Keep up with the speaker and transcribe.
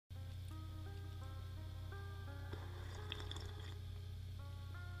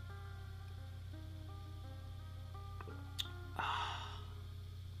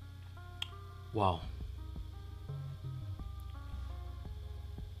Wow.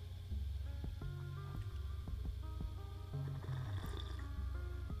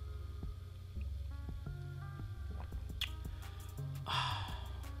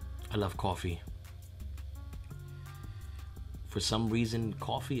 I love coffee. For some reason,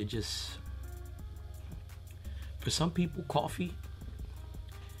 coffee, for some people, coffee,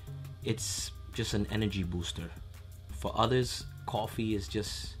 it's just an energy booster. For others, coffee is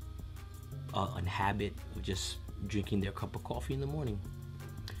just a habit of just drinking their cup of coffee in the morning.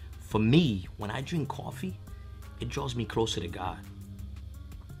 For me, when I drink coffee, it draws me closer to God.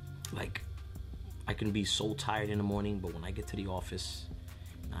 Like, I can be so tired in the morning, but when I get to the office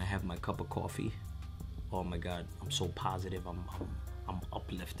and I have my cup of coffee, oh my God, I'm so positive. I'm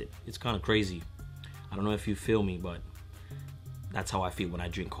uplifted. It's kind of crazy. I don't know if you feel me, but that's how I feel when I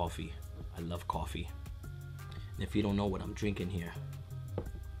drink coffee. I love coffee. And if you don't know what I'm drinking here,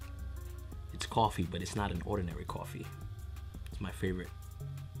 it's coffee, but it's not an ordinary coffee. It's my favorite.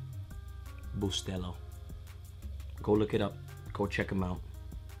 Bustelo. Go look it up. Go check them out.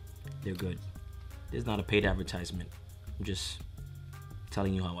 They're good. There's not a paid advertisement. I'm just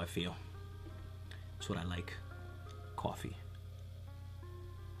telling you how I feel. That's what I like. Coffee.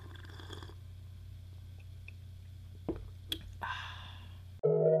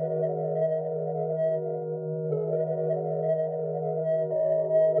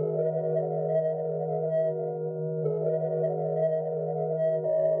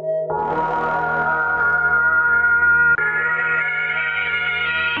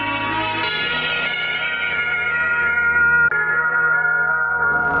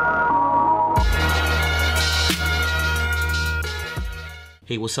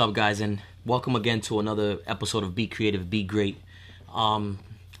 Hey, what's up, guys, and welcome again to another episode of Be Creative, Be Great. I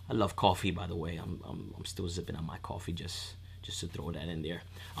love coffee, by the way. I'm still zipping on my coffee just to throw that in there.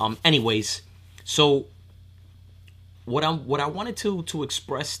 Anyways, so what I wanted to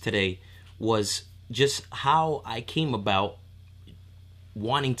express today was just how I came about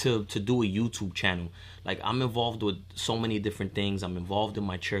wanting to do a YouTube channel. Like, I'm involved with so many different things. I'm involved in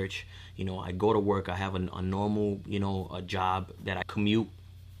my church. You know, I go to work. I have a normal, a job that I commute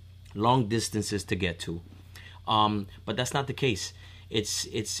long distances to get to. But that's not the case.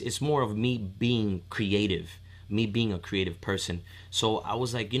 It's more of me being creative, me being a creative person. So I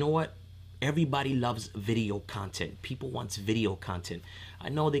was like, you know what? Everybody loves video content. People want video content. I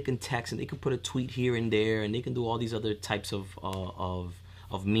know they can text and they can put a tweet here and there and they can do all these other types of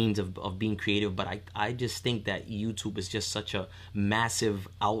means of being creative. But I just think that YouTube is just such a massive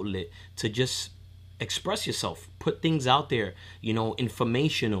outlet to just express yourself, put things out there,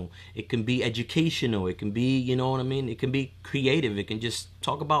 informational. It can be educational. It can be, it can be creative. It can just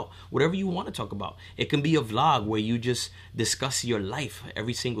talk about whatever you want to talk about. It can be a vlog where you just discuss your life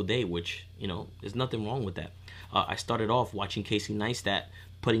every single day, which, there's nothing wrong with that. I started off watching Casey Neistat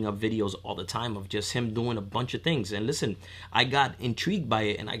putting up videos all the time of just him doing a bunch of things. And listen, I got intrigued by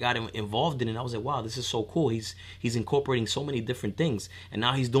it and I got involved in it. I was like, wow, this is so cool. He's incorporating so many different things. And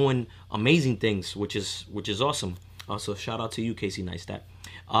now he's doing amazing things, which is awesome. So shout out to you, Casey Neistat.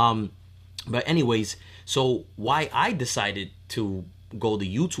 But anyways, so why I decided to go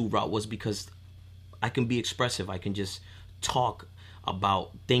the YouTube route was because I can be expressive. I can just talk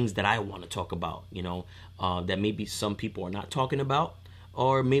about things that I want to talk about, that maybe some people are not talking about.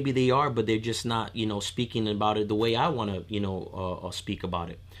 Or maybe they are, but they're just not, speaking about it the way I want to, speak about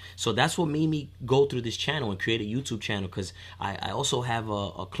it. So that's what made me go through this channel and create a YouTube channel, because I also have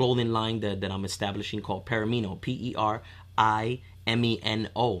a clothing line that I'm establishing called Perimeno, Perimeno.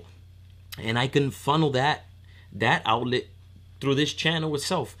 And I can funnel that outlet through this channel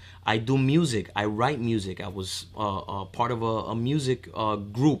itself. I do music. I write music. I was part of a music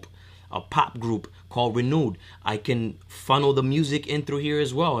group, a pop group called Renewed. I can funnel the music in through here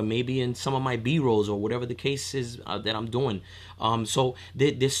as well, and maybe in some of my B-rolls or whatever the case is that I'm doing. So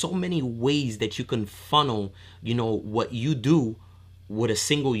there's so many ways that you can funnel, what you do with a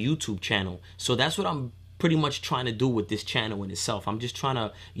single YouTube channel. So that's what I'm pretty much trying to do with this channel in itself. I'm just trying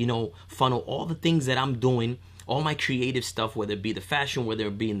to, funnel all the things that I'm doing, all my creative stuff, whether it be the fashion, whether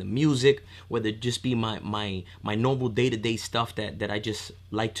it be in the music, whether it just be my normal day-to-day stuff that I just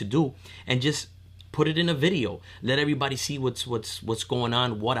like to do, and just put it in a video. Let everybody see what's going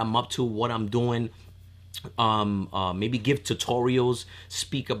on, what I'm up to, what I'm doing. Maybe give tutorials,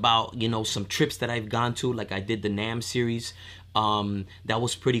 speak about, some trips that I've gone to, like I did the NAM series. That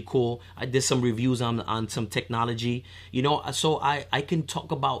was pretty cool. I did some reviews on some technology, so I can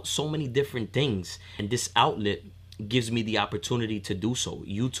talk about so many different things, and this outlet gives me the opportunity to do so.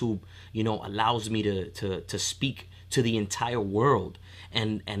 YouTube, allows me to speak to the entire world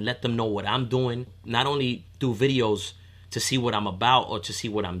and let them know what I'm doing, not only through videos to see what I'm about or to see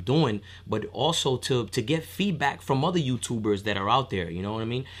what I'm doing, but also to get feedback from other YouTubers that are out there. You know what I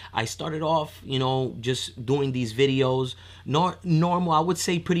mean? I started off, you know, just doing these videos, normal, I would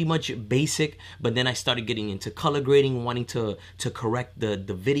say pretty much basic, but then I started getting into color grading, wanting to correct the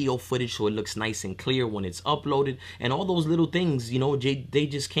video footage so it looks nice and clear when it's uploaded, and all those little things, you know, they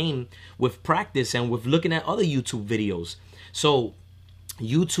just came with practice and with looking at other YouTube videos. So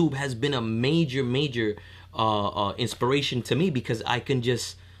YouTube has been a major inspiration to me, because I can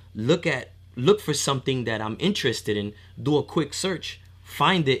just look for something that I'm interested in, do a quick search,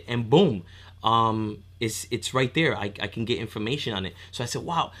 find it, and boom, it's right there. I can get information on it. So I said,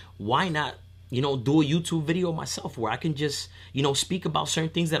 wow, why not, you know, do a YouTube video myself where I can just, you know, speak about certain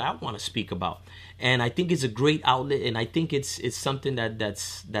things that I want to speak about. And I think it's a great outlet, and I think it's something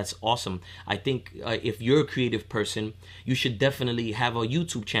that's awesome. I think if you're a creative person, you should definitely have a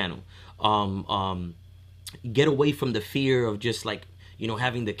YouTube channel. Get away from the fear of just, like, you know,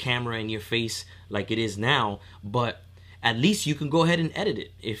 having the camera in your face like it is now, but at least you can go ahead and edit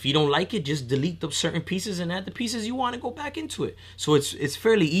it. If you don't like it, just delete the certain pieces and add the pieces you want to go back into it. So it's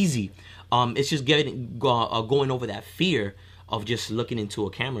fairly easy. It's just going over that fear of just looking into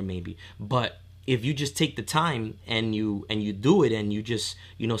a camera maybe. But if you just take the time and you do it, and you just,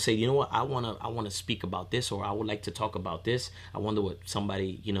 you know, say, you know what, I wanna speak about this, or I would like to talk about this. I wonder what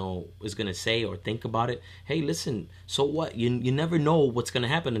somebody, you know, is gonna say or think about it. Hey, listen, so what? You never know what's gonna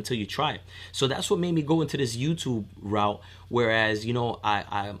happen until you try it. So that's what made me go into this YouTube route. Whereas, you know,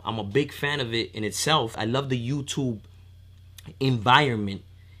 I'm a big fan of it in itself. I love the YouTube environment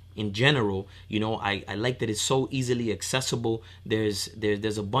in general. You know, I like that it's so easily accessible. There's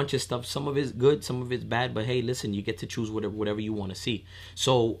a bunch of stuff. Some of it's good, some of it's bad, but hey, listen, you get to choose whatever you want to see.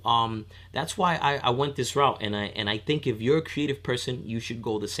 So that's why I went this route, and I think if you're a creative person, you should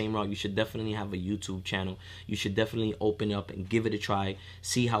go the same route. You should definitely have a YouTube channel. You should definitely open up and give it a try,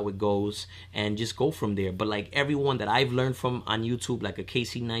 see how it goes, and just go from there. But like everyone that I've learned from on YouTube, like a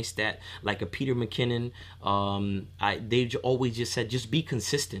Casey Neistat, like a Peter McKinnon, they've always just said, just be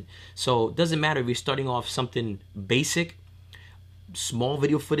consistent. So it doesn't matter if you're starting off something basic, small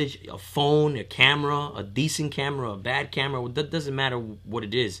video footage, a phone, a camera, a decent camera, a bad camera, that doesn't matter what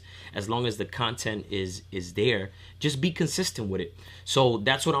it is, as long as the content is there. Just be consistent with it. So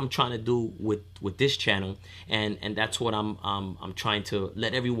that's what I'm trying to do with this channel, and that's what I'm trying to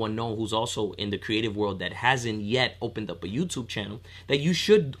let everyone know who's also in the creative world that hasn't yet opened up a YouTube channel, that you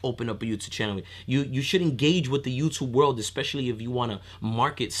should open up a YouTube channel. You should engage with the YouTube world, especially if you want to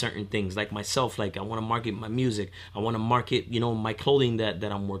market certain things. Like myself, like I want to market my music, I want to market, you know, my clothing that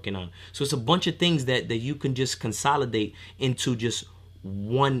I'm working on. So it's a bunch of things that you can just consolidate into just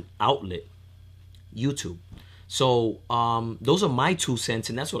one outlet, YouTube. So those are my 2 cents,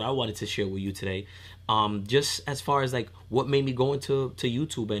 and that's what I wanted to share with you today. Just as far as like what made me go into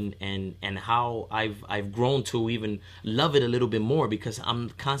YouTube, and how I've grown to even love it a little bit more, because I'm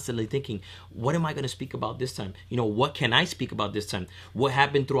constantly thinking, what am I going to speak about this time? You know, what can I speak about this time? What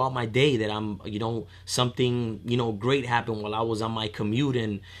happened throughout my day that I'm, you know, something, you know, great happened while I was on my commute,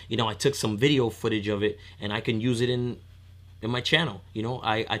 and, you know, I took some video footage of it and I can use it in my channel. You know,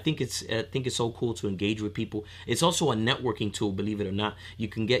 I think it's so cool to engage with people. It's also a networking tool, believe it or not. You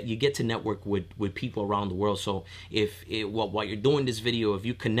get to network with people around the world. So while you're doing this video, if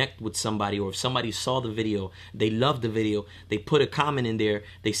you connect with somebody, or if somebody saw the video, they love the video, they put a comment in there,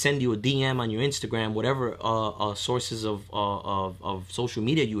 they send you a DM on your Instagram, whatever sources of social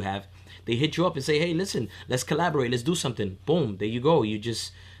media you have, they hit you up and say, hey, listen, let's collaborate, let's do something. Boom, there you go. You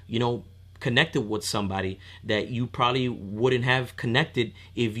just, you know, connected with somebody that you probably wouldn't have connected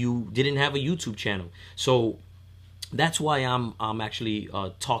if you didn't have a YouTube channel. So that's why I'm actually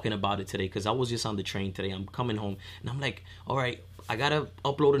talking about it today, because I was just on the train today. I'm coming home and I'm like, all right, I gotta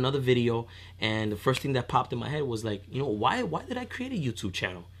upload another video. And the first thing that popped in my head was like, you know, why did I create a YouTube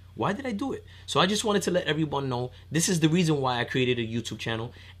channel? Why did I do it? So I just wanted to let everyone know this is the reason why I created a YouTube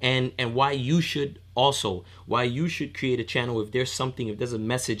channel, and why you should also, why you should create a channel if there's something, if there's a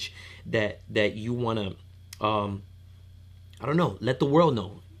message that you want to, I don't know, let the world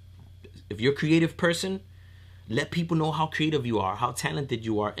know. If you're a creative person, let people know how creative you are, how talented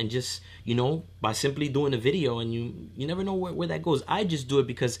you are, and just, you know, by simply doing a video, and you never know where that goes. I just do it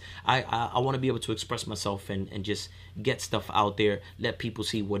because I want to be able to express myself and just get stuff out there, let people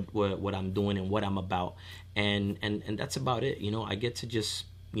see what I'm doing and what I'm about, and that's about it. You know, I get to just,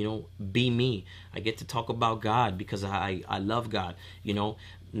 you know, be me. I get to talk about God because I love God, you know,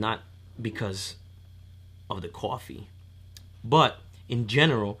 not because of the coffee, but in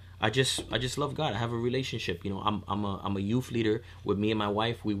general, I just love God. I have a relationship. You know, I'm a youth leader. With me and my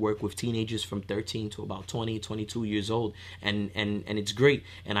wife, we work with teenagers from 13 to about 20, 22 years old, and it's great.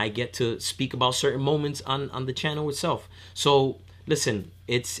 And I get to speak about certain moments on the channel itself. So listen,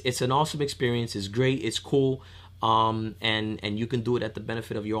 it's an awesome experience. It's great. It's cool. And you can do it at the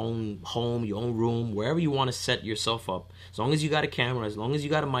benefit of your own home, your own room, wherever you want to set yourself up. As long as you got a camera, as long as you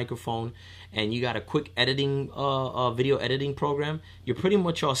got a microphone, and you got a quick editing, video editing program, you're pretty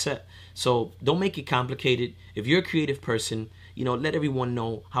much all set. So don't make it complicated. If you're a creative person, you know, let everyone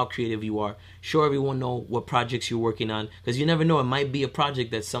know how creative you are. Show everyone know what projects you're working on, because you never know, it might be a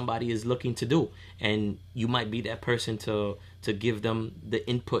project that somebody is looking to do, and you might be that person to give them the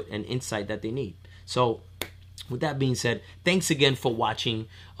input and insight that they need. So with that being said, thanks again for watching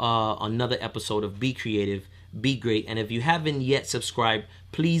another episode of Be Creative, Be Great. And if you haven't yet subscribed,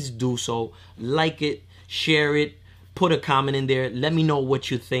 please do so. Like it, share it, put a comment in there. Let me know what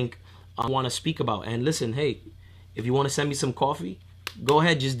you think I want to speak about. And listen, hey, if you want to send me some coffee, go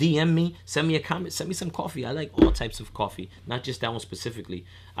ahead, just DM me, send me a comment, send me some coffee. I like all types of coffee, not just that one specifically.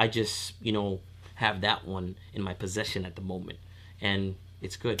 I just, you know, have that one in my possession at the moment, and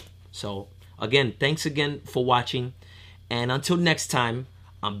it's good. So again, thanks again for watching, and until next time,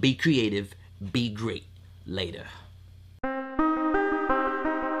 Be Creative, Be Great. Later.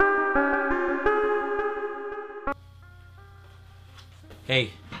 Hey,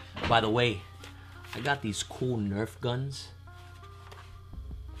 by the way, I got these cool Nerf guns.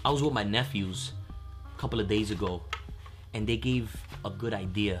 I was with my nephews a couple of days ago, and they gave a good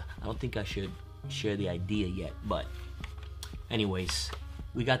idea. I don't think I should share the idea yet, but anyways,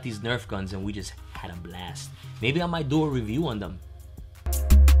 we got these Nerf guns and we just had a blast. Maybe I might do a review on them.